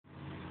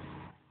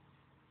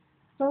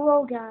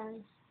Hello guys,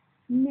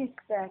 Nick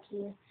back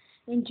here,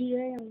 and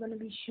today I'm going to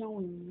be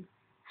showing you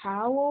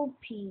how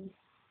OP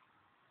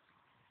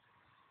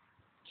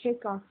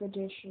Kickoff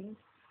Edition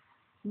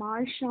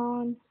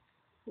Mashawn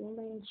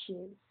Lynch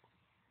is.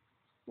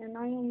 And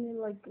I only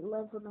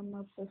leveled him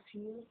up a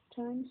few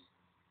times,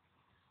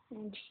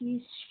 and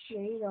he's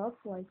straight up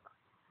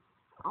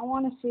I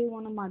want to say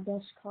one of my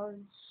best cards,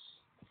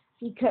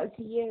 because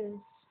he is.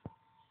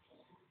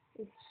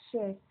 It's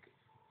sick.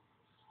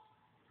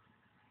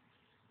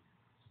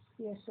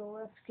 Yeah, so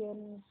let's get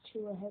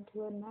into a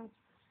head-to-head match.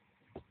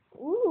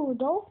 Ooh,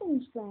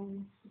 Dolphins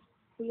fan.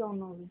 We all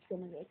know he's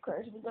gonna get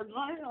cursed because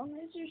Mashawn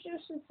is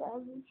just a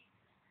savage.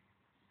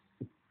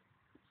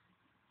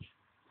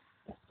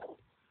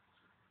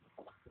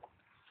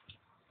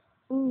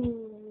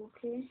 Ooh,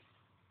 okay.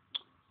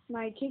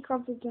 My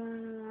kickoff is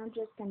done. I'm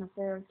just gonna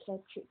fair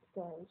catch it,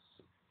 guys.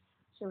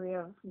 So we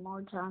have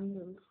more time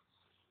to.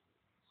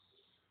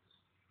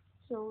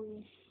 So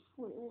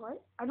wait,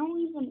 what? I don't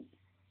even.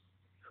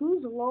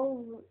 Who's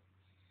low?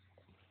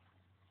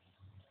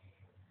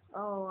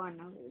 Oh, I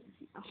know.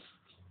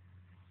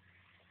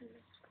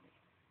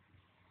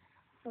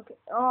 Okay.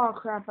 Oh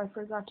crap! I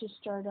forgot to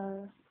start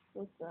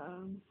with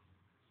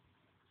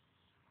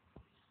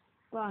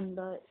run,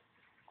 but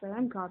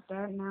Graham got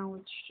that. Now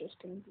it's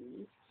just gonna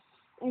be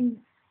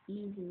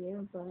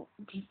easier. But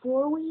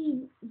before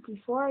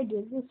I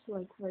did this,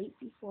 right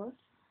before,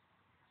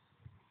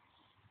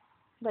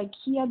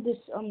 he had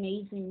this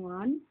amazing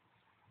run.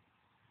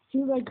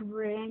 He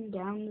ran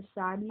down the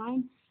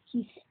sideline.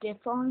 He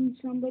stiff armed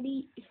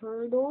somebody,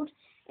 hurdled,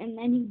 and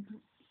then he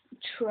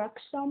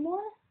trucked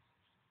someone,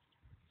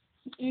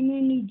 and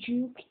then he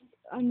juked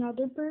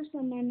another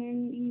person, and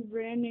then he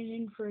ran it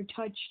in for a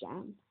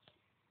touchdown.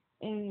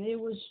 And it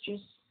was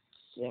just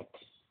sick.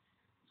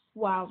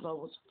 Wow, that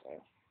was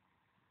fair.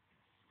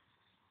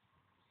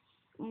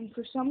 And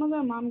for some of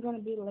them, I'm gonna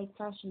be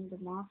passing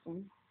them off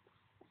in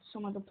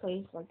some of the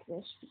plays like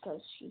this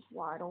because she's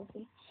wide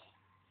open.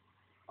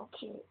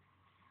 Okay.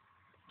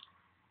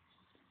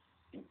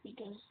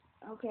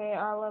 Okay,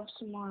 I'll have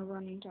some more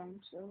running time,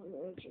 so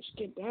just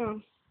get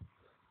down.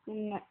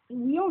 And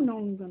we all know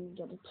I'm gonna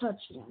get a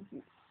touchdown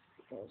here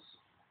because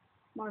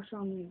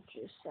Mashawn is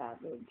just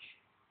savage.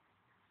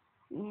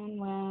 And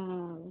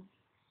wow,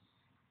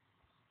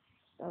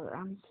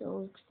 I'm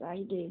so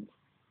excited.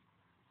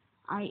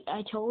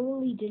 I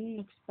totally didn't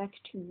expect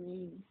to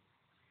win.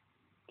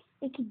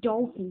 It's a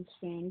Dolphins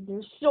fan.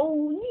 They're so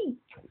weak.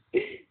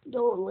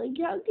 Don't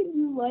how can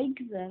you like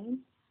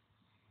them?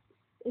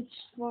 It's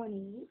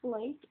funny.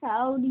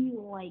 How do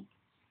you like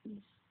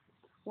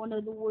one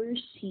of the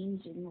worst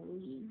teams in the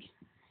league?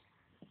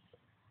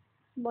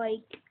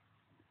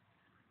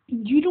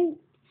 You don't.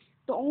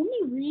 The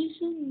only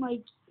reason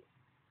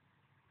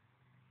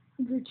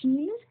your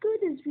team is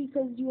good is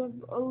because you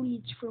have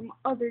elites from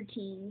other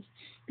teams.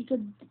 Because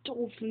the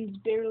Dolphins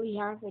barely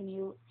have any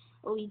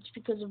elites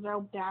because of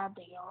how bad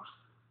they are.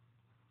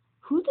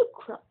 Who the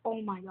crap?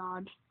 Oh my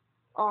god.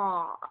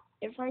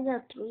 If I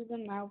got through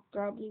them, that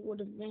probably would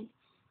have been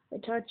a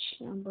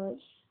touchdown, but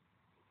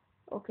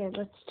okay,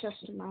 let's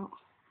test them out.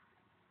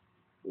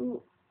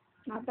 Ooh,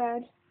 not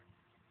bad.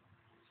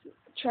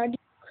 Tried to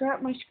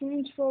crap, my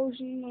screen's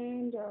frozen,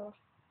 and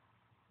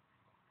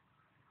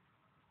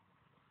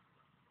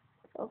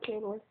okay,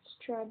 let's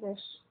try this.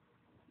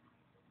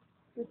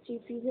 Let's see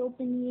if he's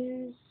open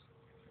ears.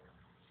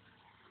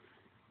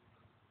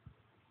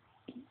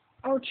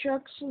 Oh,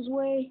 chucks his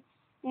way,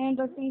 and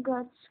I think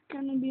that's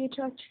gonna be a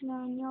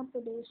touchdown. Yup,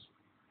 it is.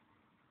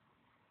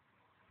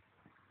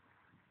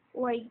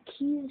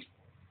 He's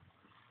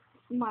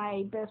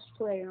my best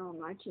player on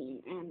my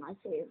team and my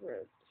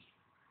favorite.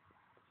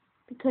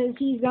 Because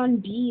he's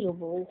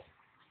unbeatable.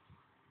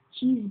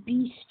 He's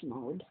beast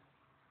mode.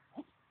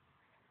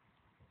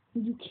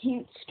 You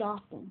can't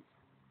stop him.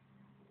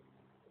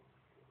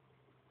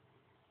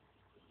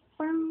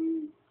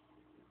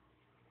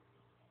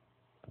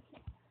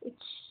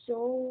 It's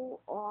so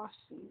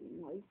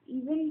awesome.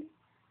 Even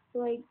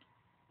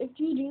if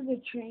you do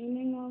the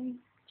training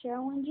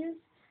challenges,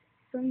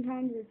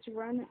 sometimes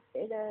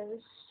it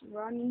has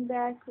running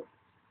back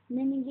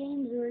mini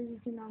games where you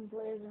can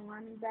play as a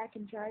running back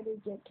and try to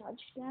get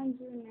touchdowns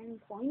and any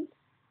points.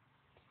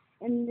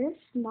 And this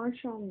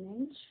Mashawn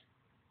Lynch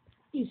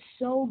is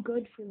so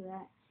good for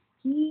that.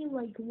 He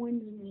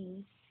wins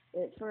me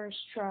at first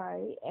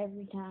try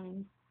every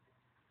time.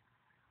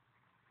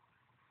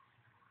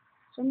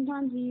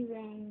 Sometimes he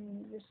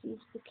even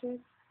receives the kick,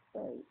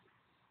 but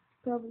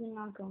probably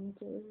not going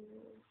to.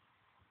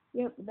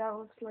 Yep, that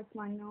looks like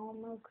my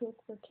normal kick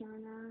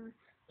returner.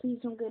 Please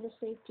don't get a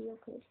safety,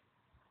 okay.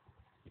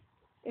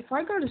 If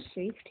I got a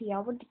safety, I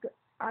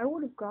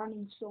would have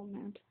gotten so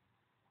mad.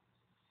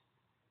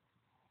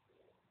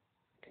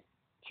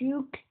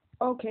 Juke.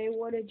 Okay,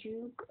 what a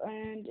juke.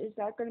 And is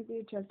that going to be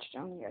a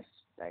touchdown? Yes,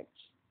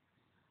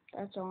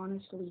 that's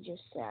honestly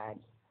just sad.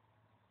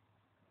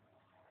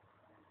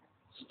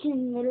 He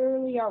can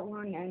literally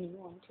outrun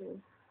anyone,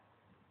 too.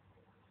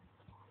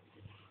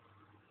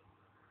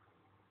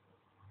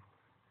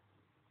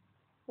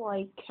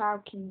 Like,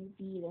 how can you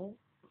beat it?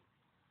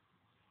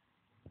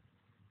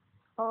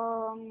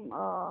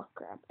 Oh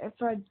crap. If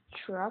I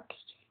trucked,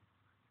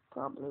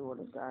 probably would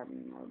have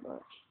gotten there,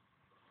 but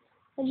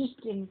I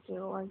just didn't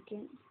feel like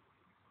it.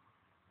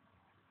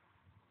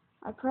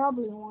 I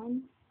probably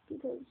won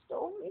because the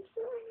only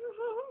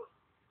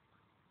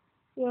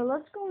yeah,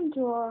 let's go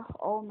into our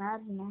all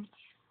Madden match.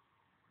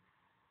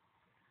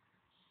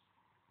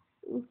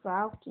 Ooh,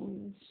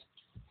 Falcons.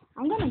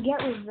 I'm gonna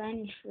get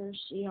revenge for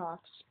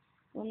Seahawks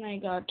when they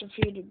got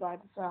defeated by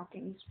the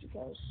Falcons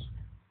because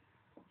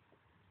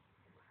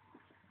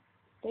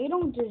they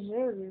didn't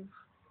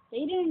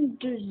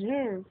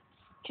deserve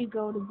to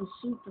go to the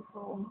Super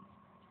Bowl.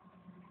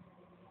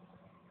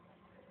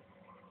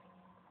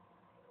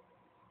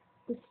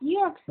 The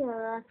Seahawks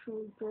are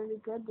actually pretty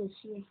good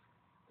this year.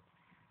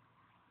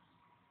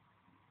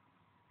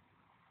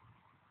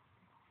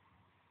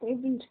 They've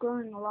been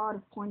scoring a lot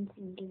of points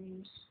in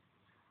games.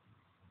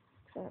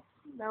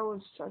 That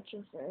was such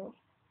a fail.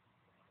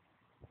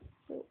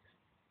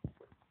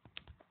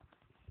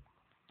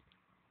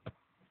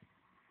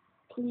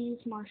 Please,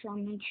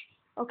 Mashawn Lynch.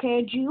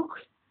 Okay, juke.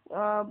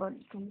 But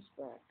he comes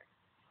back.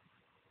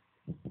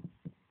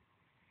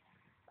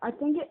 I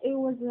think it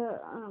was a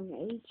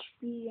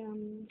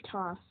HB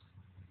toss.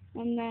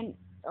 And then,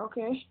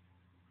 okay.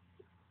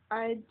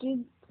 I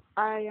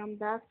am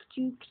back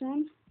juke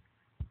then.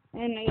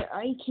 And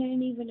I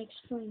can't even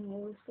explain it. It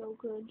was so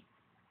good.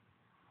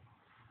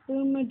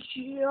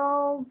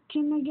 Oh,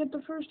 can I get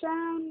the first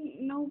down?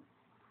 Nope.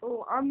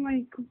 Oh, I'm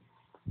like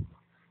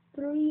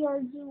 3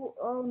 yards.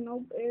 Oh,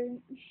 nope.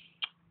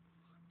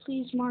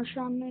 Please,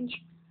 Mashawn Lynch.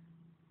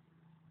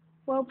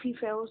 Well, he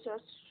fails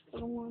us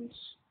for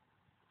once.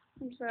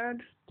 I'm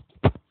sad.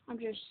 I'm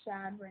just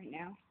sad right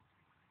now.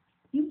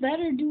 You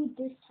better do it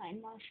this time,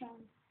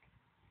 Mashawn.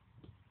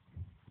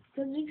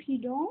 Because if you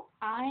don't,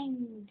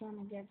 I'm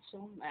gonna get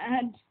so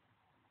mad.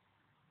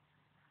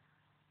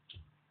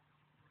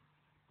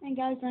 And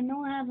guys, I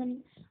know I haven't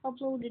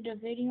uploaded a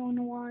video in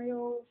a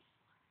while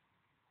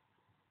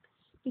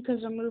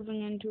because I'm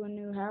moving into a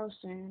new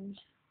house and,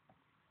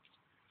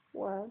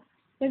 well,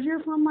 if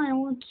you're from my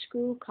old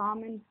school,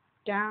 comment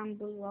down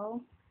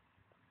below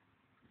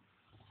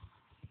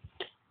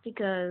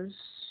because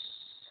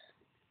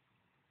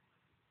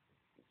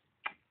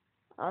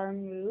I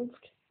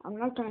moved. I'm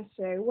not going to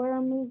say where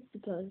I moved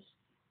because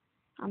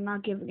I'm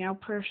not giving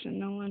out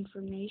personal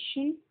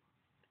information.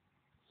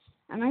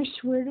 And I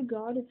swear to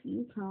God, if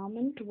you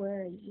comment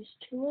where I used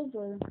to live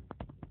or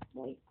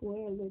like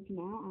where I live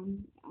now,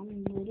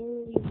 I'm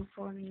literally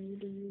reporting you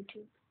to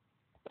YouTube.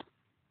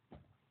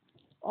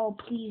 Oh,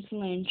 please,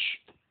 Lynch.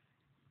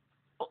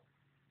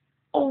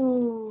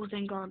 Oh,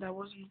 thank God that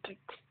wasn't a pick.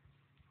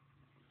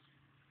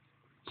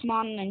 Come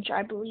on, Lynch,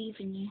 I believe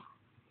in you.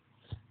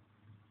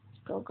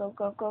 Go, go,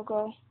 go, go,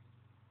 go.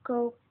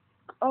 Go.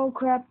 Oh,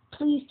 crap,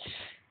 please.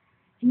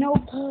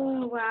 Nope.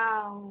 Oh,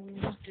 wow.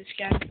 This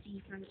guy's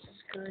defense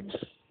is good.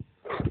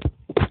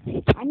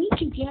 I need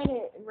to get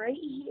it right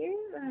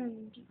here,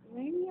 and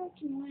maybe I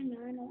can win.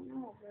 I don't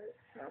know, but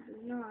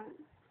probably not.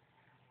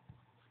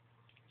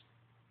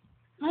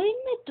 I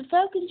admit the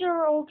Falcons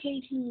are an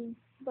okay team,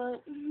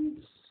 but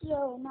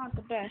still not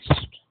the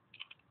best.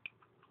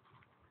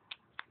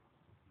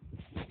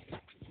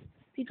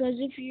 Because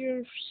if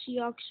you're a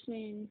Seahawks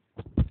fan,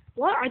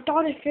 what? I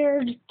thought I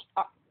fared.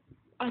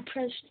 I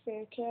pressed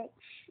fair catch.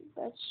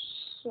 That's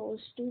so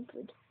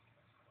stupid.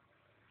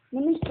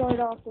 Let me start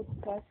off with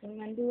the pass and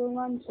then do a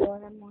run so I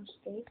have more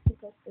space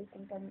because they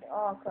think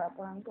oh crap,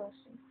 I'm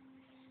guessing.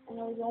 And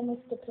it was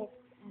almost a pick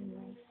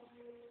anyway.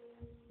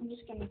 I'm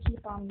just gonna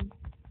keep on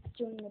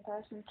doing the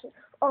pass until,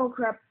 oh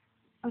crap,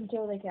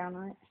 until they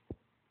counter it.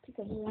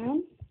 Because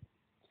then,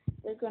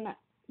 they're gonna,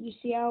 you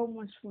see how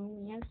much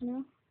room he has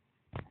now?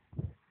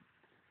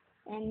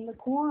 And the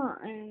corner,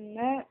 and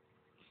that,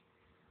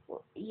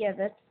 well, yeah,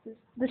 that's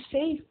the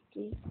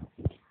safety.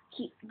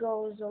 He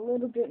goes a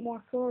little bit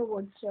more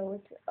forward, so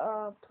it's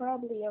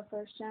probably a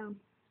first down.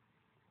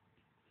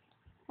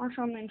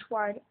 Mashawn Lynch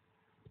wide.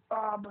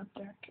 Oh, but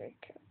that guy.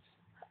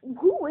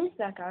 Who is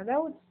that guy?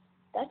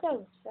 That guy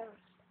was fast.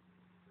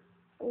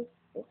 Who's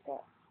this guy?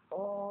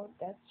 Oh,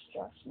 that's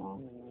Josh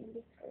Norman,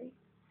 93.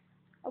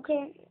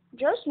 Okay,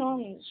 Josh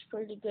Norman is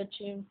pretty good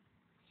too.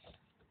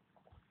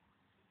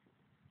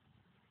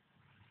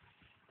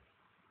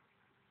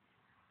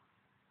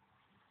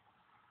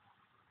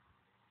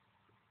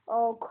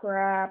 Oh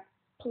crap!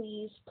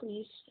 Please,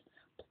 please.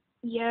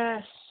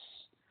 Yes.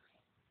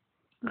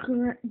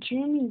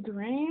 Jimmy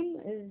Graham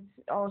is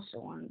also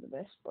one of the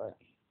best, but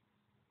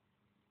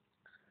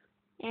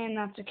and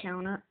that's a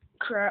counter.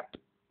 Crap.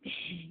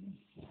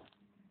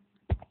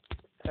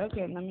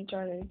 Okay, let me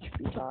try the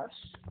HP toss.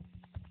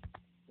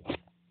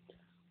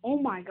 Oh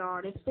my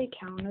God! If they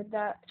countered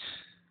that.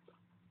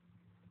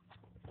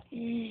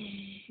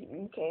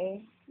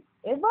 Okay.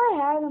 If I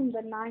had him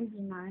the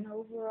 99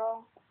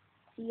 overall,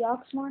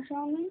 Seahawks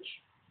Mashawn Lynch,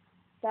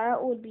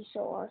 that would be so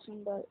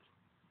awesome, but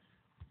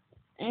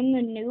in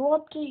the new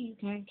update, you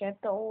can't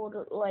get the old,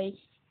 like,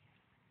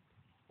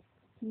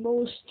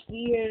 most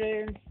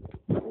feared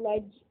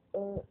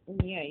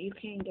Yeah, you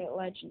can get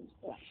legends,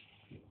 but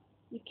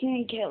you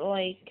can't get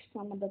like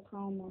some of the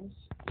promos.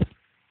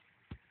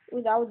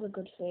 Ooh, that was a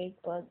good fake,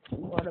 but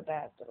what a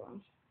bad throw.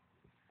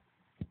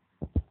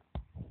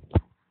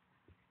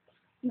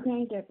 You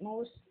can't get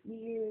most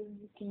weird.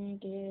 You can't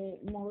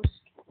get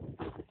most.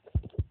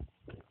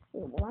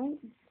 Wait, what?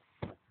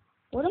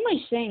 What am I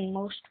saying?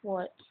 Most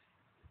what?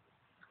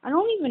 I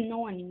don't even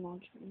know anymore,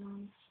 to be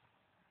honest.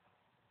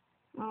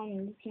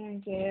 You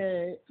can't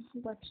get.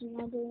 What's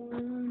another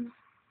one?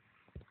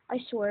 I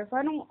swear, if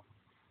I don't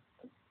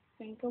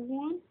think of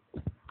one,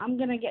 I'm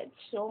gonna get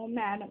so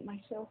mad at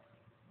myself.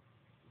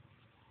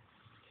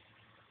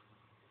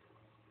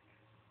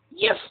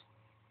 Yes!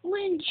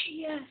 Lynch,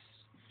 yes!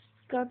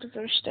 Got the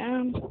first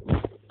down.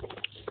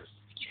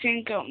 You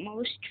can't get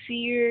most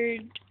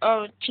feared.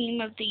 Oh,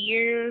 team of the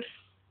year.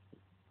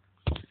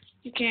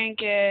 You can't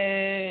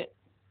get.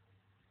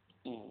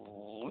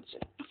 What's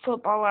it?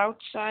 Football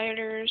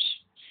Outsiders.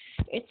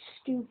 It's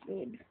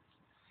stupid.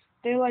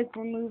 They like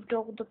removed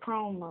all the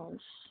promos.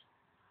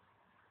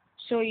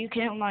 So you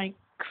can't like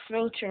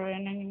filter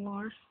in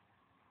anymore.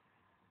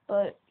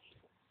 But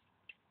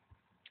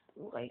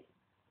like,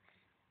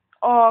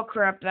 oh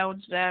crap, that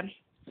was bad.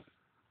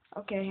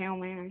 Okay, Hail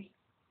Mary.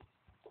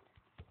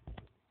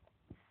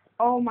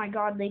 Oh my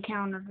god, they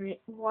countered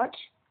it. What?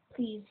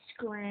 Please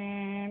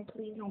scram.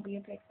 Please don't be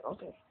a pick.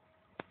 Okay.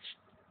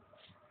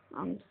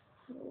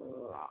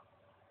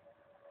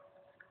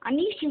 I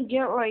need to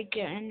get like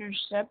an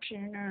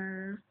interception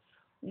or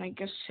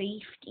like a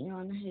safety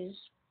on his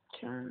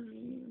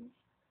turn.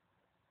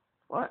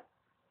 What?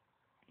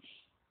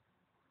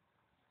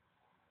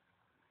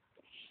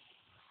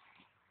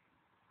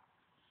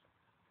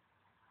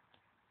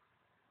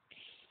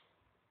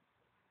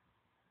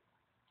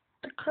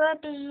 The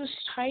crap is this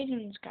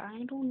Titans guy?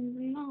 I don't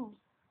even know.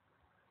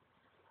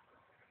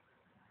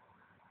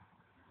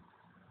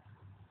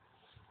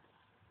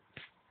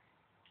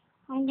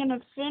 I'm gonna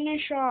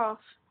finish off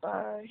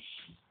by.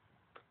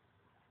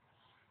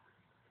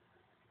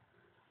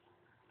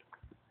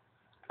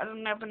 I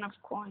don't have enough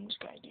coins,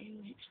 guy,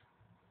 dang it.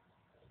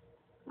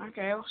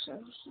 Okay, I'll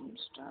sell some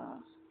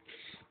stuff.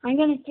 I'm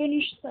gonna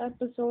finish the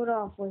episode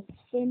off with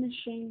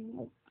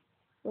finishing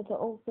with the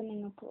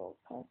opening of Pro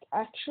Pack.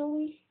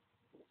 Actually,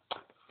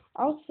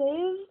 I'll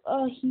save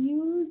a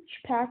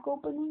huge pack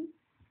opening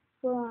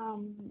for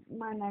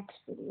my next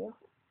video.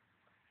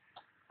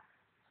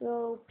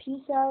 So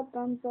peace out,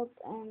 thumbs up,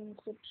 and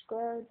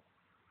subscribe.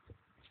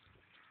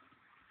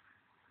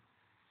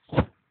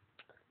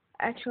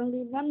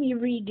 Actually, let me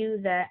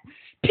redo that.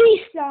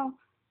 Peace out,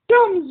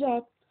 thumbs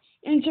up,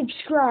 and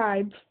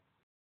subscribe.